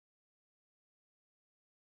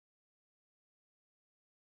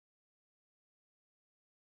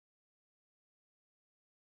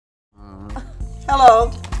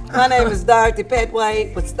Hello, my name is Dorothy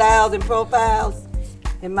Petway with Styles and Profiles,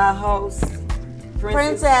 and my host,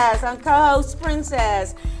 Princess. I'm co-host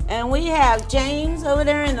Princess. And we have James over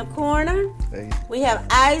there in the corner. Hey. We have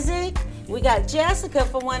Isaac. We got Jessica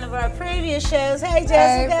from one of our previous shows. Hey, Jessica.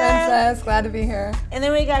 Hey, Princess. Glad to be here. And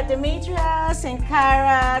then we got Demetrius and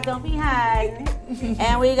Kyra. Don't be hiding.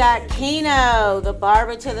 And we got Keno, the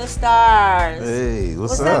Barber to the Stars. Hey,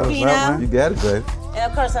 what's up, up? Keno? You got it, baby. And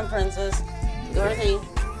of course, I'm Princess. Dorothy.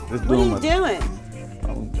 Let's What are you doing?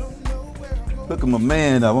 Hooking my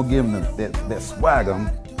man up. I'm giving him that swagger. I'm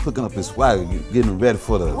hooking up his swagger, getting him ready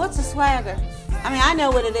for the What's a swagger? I mean, I know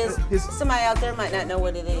what it is. His- Somebody out there might not know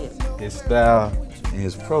what it is. his style and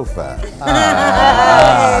his profile.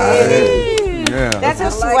 Yeah. That's a I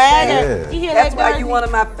like swagger. that. You hear That's that, why Dorothy? you're one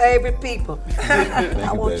of my favorite people. I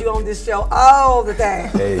you, want baby. you on this show all the time.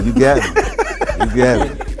 Hey, you got it. You got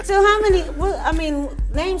it. So how many,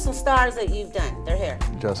 name some stars that you've done. They're here.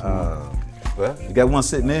 Just well, you got one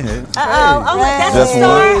sitting in here. Uh-oh. Oh, my, that's Just a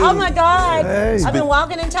star? one. Oh, my God. Hey. I've been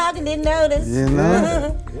walking and talking, didn't notice. You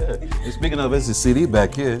know? Yeah. And speaking of, it's a CD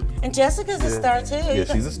back here. And Jessica's a star, too. Yeah,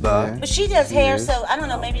 she's a star. But she does hair, so I don't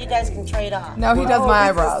know, maybe you guys can trade off. No, he does my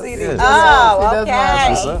eyebrows. Yeah. He Yeah. Oh, does my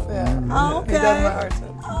eyebrows. okay. Yeah. Oh, okay. He does my art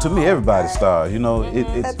too. To me, everybody's stars. You know, it's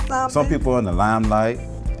That's something. some people are in the limelight,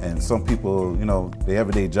 and some people, you know, their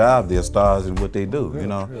everyday job, they're stars in what they do. You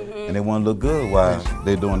know, and they want to look good while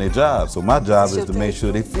they're doing their job. So my job is to make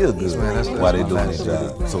sure they feel good while they're doing their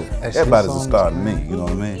job. So everybody's a star to me. You know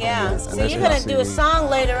what I mean? Yeah. So you're going to do a song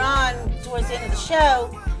later on towards the end of the show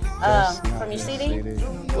from your CD?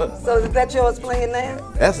 So is that yours playing now?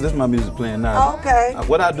 That's my music playing now. Okay.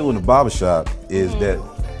 What I do in the barbershop is that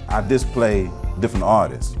I display different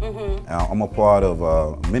artists. I'm a part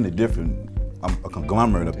of many different. I'm a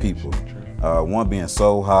conglomerate of people. One being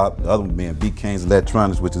Soul Hop, the other one being B King's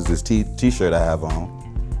Electronics, which is this T-shirt I have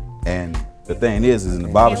on. And the thing is in the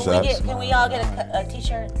barbershop. Can we all get a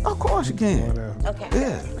T-shirt? Of course you can. Okay.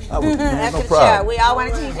 Yeah, I would, no After the show, problem. we all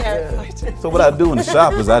want a T-shirt. So what I do in the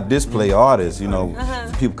shop is I display artists. You know,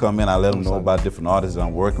 people come in, I let them know about different artists that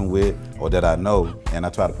I'm working with or that I know, and I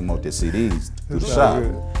try to promote their CDs through the shop.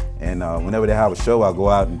 And whenever they have a show, I go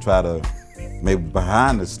out and try to, maybe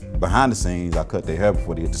behind the scenes, I cut their hair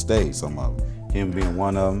before they hit the stage. Some of them, him being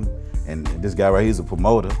one of them, and this guy right here is a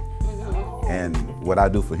promoter. And what I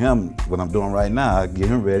do for him, what I'm doing right now, I get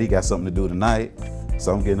him ready. He got something to do tonight,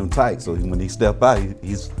 so I'm getting him tight. So when he step out,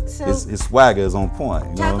 his swagger is on point. You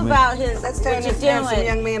know Talk what about his, Let's what turn you're this handsome doing.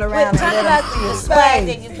 young man around and Talk let about him see the his swag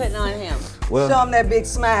face. that you're putting on him. Well, Show him that big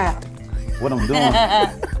smile. what I'm doing,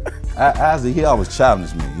 Isaac, he always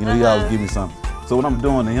challenges me. You know, he always give me something. So what I'm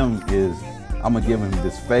doing to him is I'm gonna give him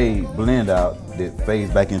this fade blend out that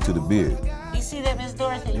fades back into the beard. You see that, Miss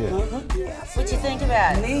Dorothy? Yeah. What you think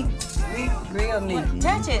about it? Neat, real neat.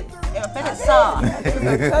 Touch it. I bet it's soft.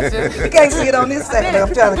 You can't see it on this side, but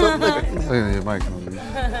I'm trying to go look at it. Oh, yeah, your mic.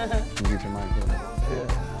 Get your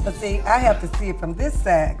mic. But see, I have to see it from this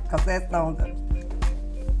side, because that's on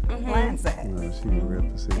the blind side. No, she in real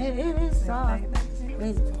position. It is soft.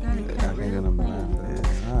 I can get them behind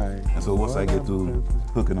that. All right. And so once I get through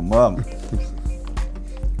hooking him up,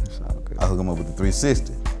 It's all good. I hook him up with the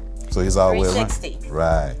 360. So he's all the way around. 360.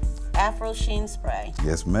 Right. Afro Sheen Spray.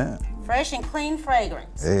 Yes, ma'am. Fresh and clean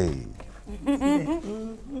fragrance. Hey,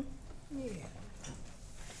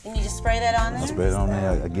 And you just spray that on I there? spread it on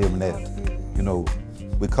there. I give him that, you know,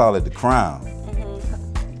 we call it the crown.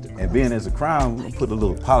 And being as a crown, we put a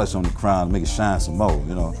little polish on the crown to make it shine some more,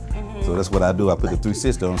 you know. So that's what I do. I put the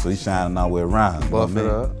 360 on so he's shining all the way around. You know Buff what I it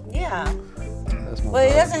mean? up. Yeah. That's my Well, it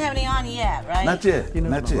brother. doesn't have any on yet, right? Not yet, You know,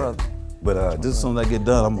 not my yet. brother. But just as soon as I get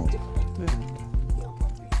done, I'm gonna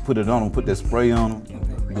put it on him, put that spray on him.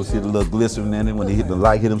 You gonna see the little glycerin in it when the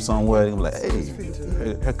light hit him somewhere. I'm like, hey,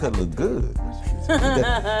 her haircut look good.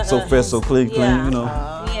 So fresh, so clean, Yeah. you know.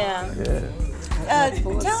 Yeah. Yeah.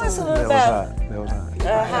 Tell us a little That was about hot. That was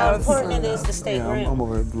hot. how important it is to stay Yeah, groomed. I'm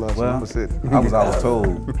over here blushing. Well, I'm gonna sit. I was always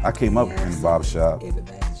told, I came up in the barbershop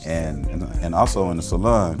and also in the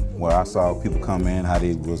salon where I saw people come in, how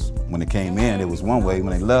they was, when they came in, it was one way.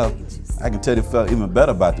 When they left, I can tell they felt even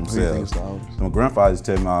better about themselves. My grandfather used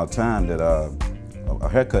to tell me all the time that a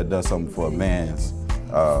haircut does something for a man's,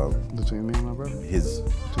 Between me and my brother. his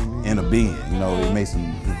inner being. You know, it makes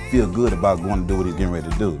him feel good about going to do what he's getting ready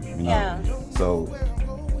to do. You know, Yeah. so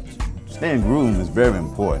staying groomed is very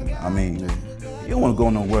important. I mean, you don't want to go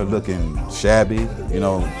nowhere looking shabby. You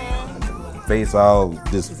know, face all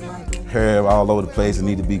this hair all over the place. It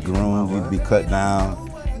need to be groomed, need to be cut down.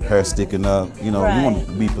 hair sticking up. You know, you want Right.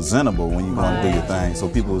 to be presentable when you want to do your thing. So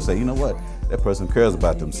people will say, you know what, that person cares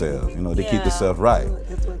about themselves. You know, they keep Yeah. themselves right.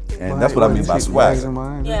 And that's what I mean by swag.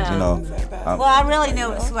 Yeah. You know, Well, I really know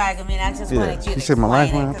what swag. I mean, I just wanted you to said my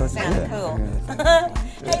explain life it 'cause it when I sounded cool.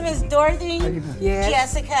 Hey, Miss Dorothy, Yes.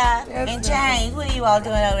 Jessica, and James, what are you all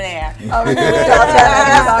doing over there? Talk about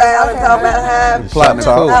hairstyle and talk about how plot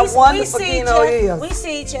talk. how wonderful Keno We is.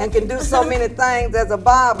 see you. And can do so many things as a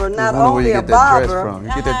barber. Not Where only you a get that dress barber, from?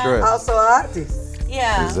 You get that dress. also an artist.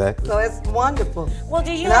 Yeah. Exactly. So it's wonderful. Well,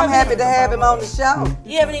 do you And I'm have happy to have him on the show. Do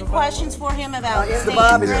you have any questions for him about In the staying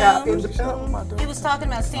barber shop. In groomed? the, He was talking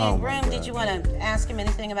about staying Oh, my groomed. God. Did you want to ask him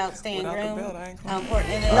anything about staying groomed? How important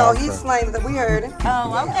it is? no, he explained that we heard him.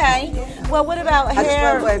 Oh, okay. Well, what about I just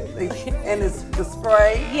hair? went away and it's the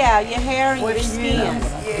spray. Yeah, your hair and What your do you skin. use?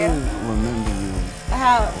 Yeah. Remember you.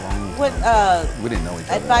 How? What We didn't know each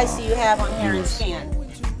other. advice do you have on hair and skin?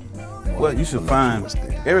 Well, you should find,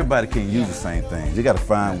 everybody can't use the same things. You got to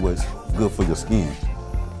find what's good for your skin.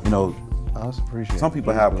 You know, I also appreciate some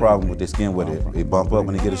people have a problem with their skin where they bump up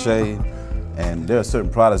when they get a shave. And there are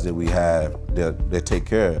certain products that we have that take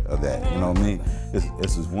care of that. You know what I mean?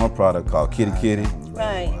 This is one product called Kitty Kitty,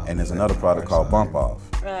 Right, and there's another product called Bump Off.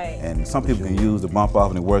 right. And some people can use the Bump Off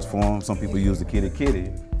and it works for them. Some people use the Kitty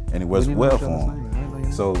Kitty and it works well for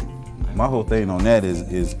them. So my whole thing on that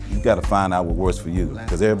is you got to find out what works for you,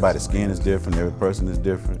 because everybody's skin is different, every person is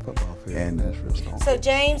different. And So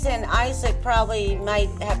James and Isaac probably might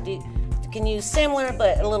have to can use similar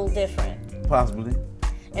but a little different. possibly.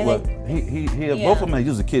 And Well, then- he Yeah. both of them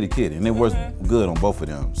use a Kitty Kitty, and it works good on both of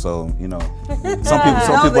them. So you know, some people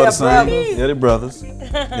know are they're the same. brothers. Yeah, they're brothers.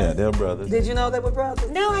 Yeah, they're brothers. Did you know they were brothers?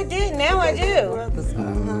 No, I didn't. Now I do. Brothers.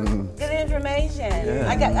 Good information.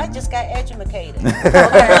 I just got educated.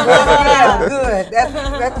 Yeah, good.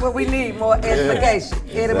 That's what we need, more education.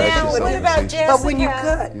 Now, what about Jessica But when you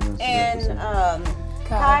cut, and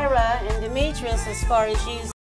Kyra and Demetrius as far as using